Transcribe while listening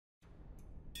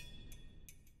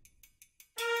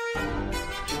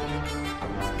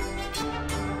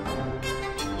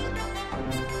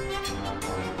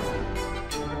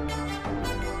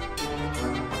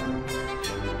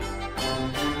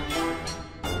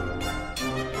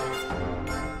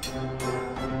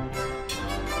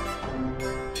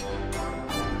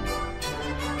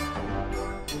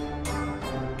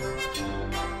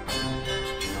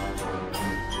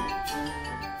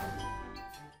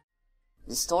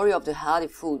The story of the healthy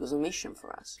food was a mission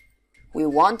for us. We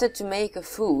wanted to make a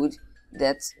food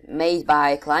that's made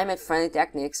by climate-friendly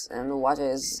techniques and what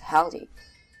is healthy.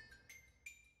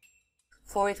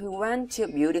 For it, we went to a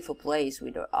beautiful place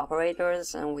with our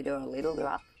operators and with our little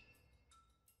grub.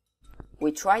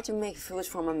 We tried to make food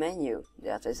from a menu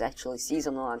that is actually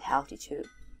seasonal and healthy too.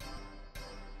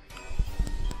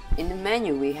 In the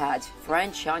menu we had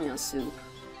French onion soup,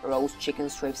 roast chicken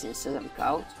strips in sesame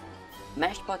coat,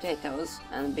 mashed potatoes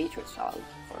and beetroot salad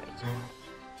for it.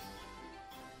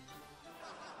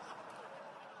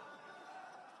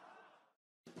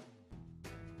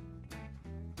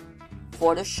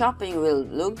 For the shopping, we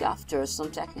looked after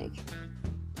some technique.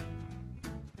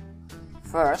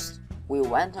 First, we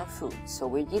went on food, so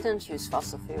we didn't use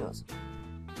fossil fuels.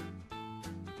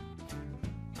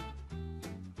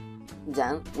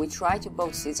 Then, we tried to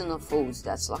buy seasonal foods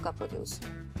that local produce.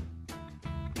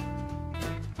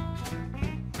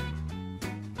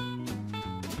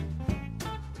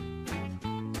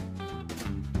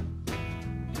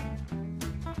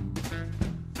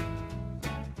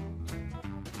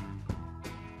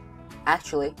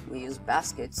 Actually, we use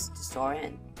baskets to store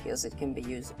in, because it can be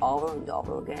used over and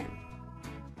over again.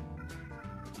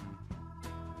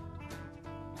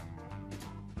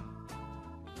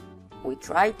 We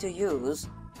tried to use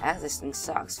existing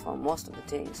stocks for most of the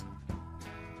things.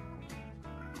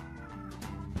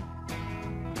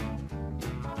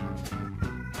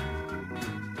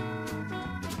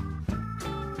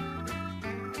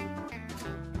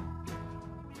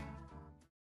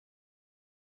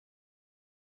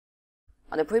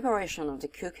 On the preparation of the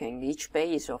cooking, each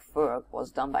piece of work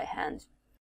was done by hand.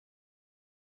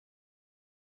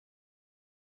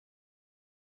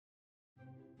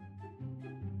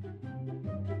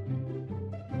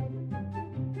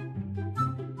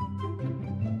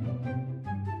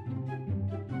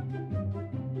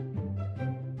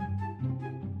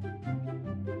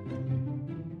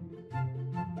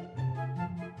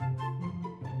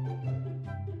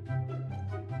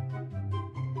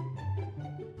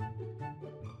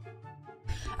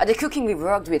 At the cooking we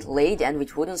worked with lathe and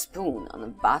with wooden spoon on a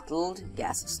bottled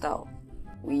gas stove.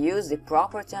 We used the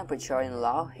proper temperature in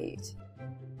low heat.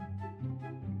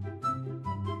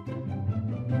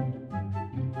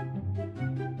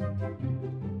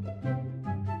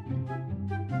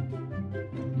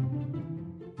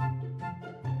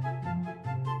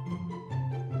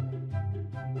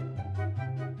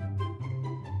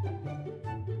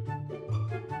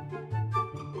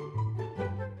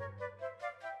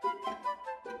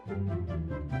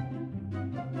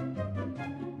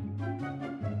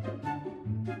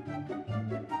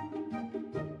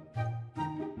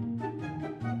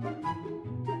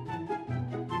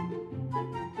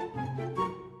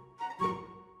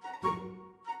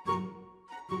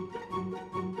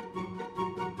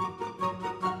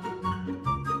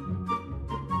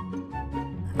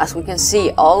 As we can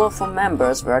see, all of our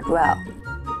members worked well.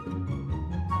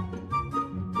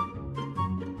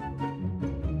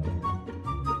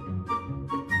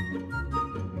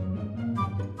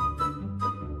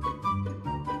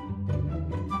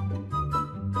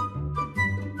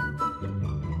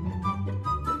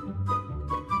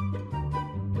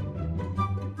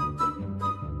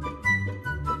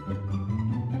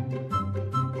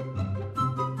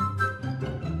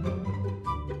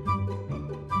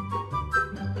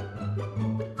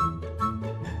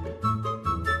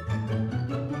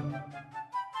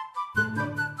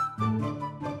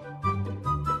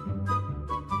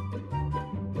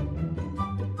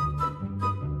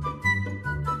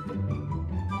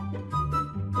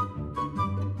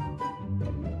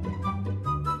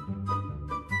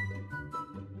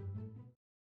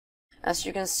 As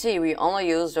you can see, we only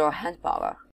used our hand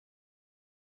power.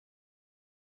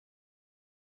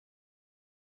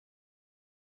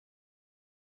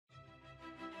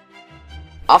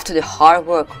 After the hard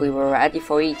work, we were ready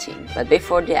for eating, but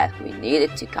before that, we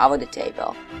needed to cover the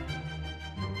table.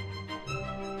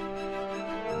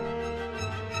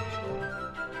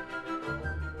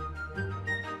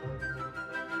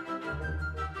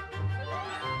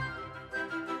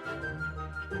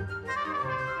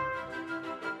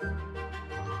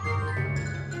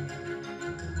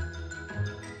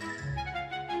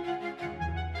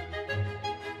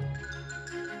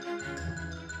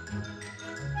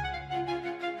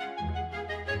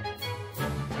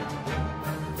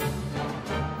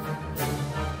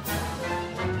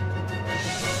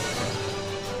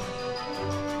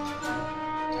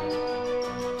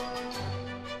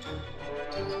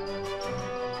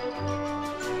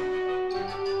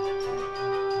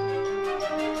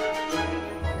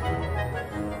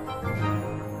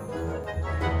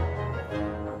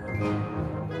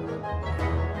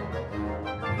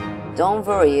 Don't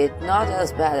worry, it's not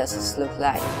as bad as it looks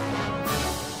like.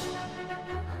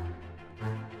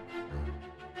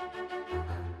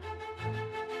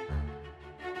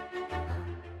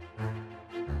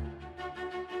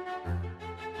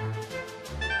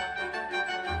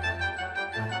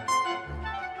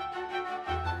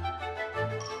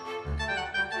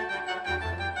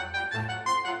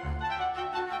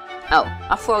 Oh,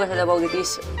 I forgot about the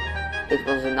dessert. It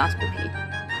was a nut cookie.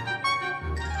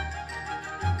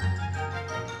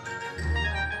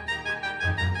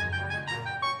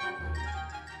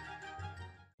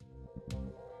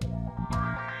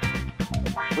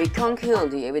 We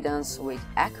conclude the evidence with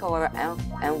eco and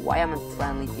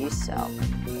environment-friendly diesel.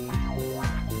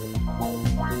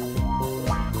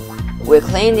 We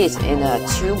cleaned it in a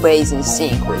 2-basin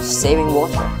sink with saving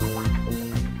water.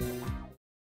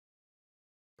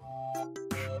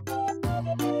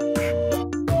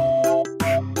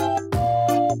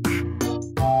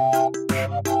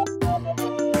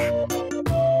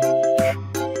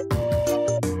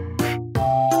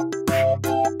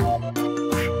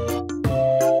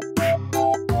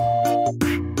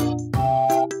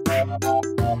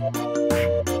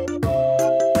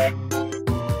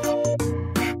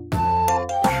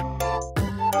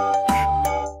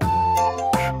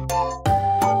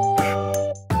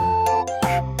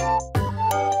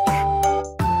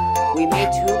 We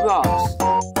made 2 blocks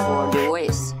for the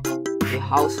waste, the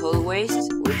household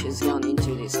waste, which is gone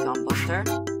into this composter,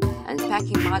 and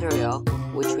packing material,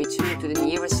 which we took to the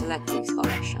nearest electric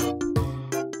collection.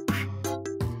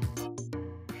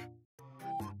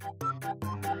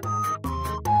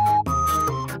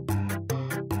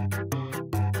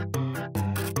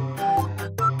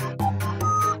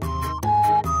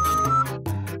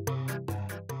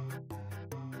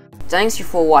 Thanks you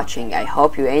for watching. I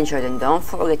hope you enjoyed, and don't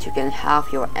forget you can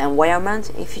help your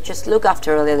environment if you just look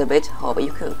after a little bit how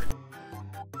you cook.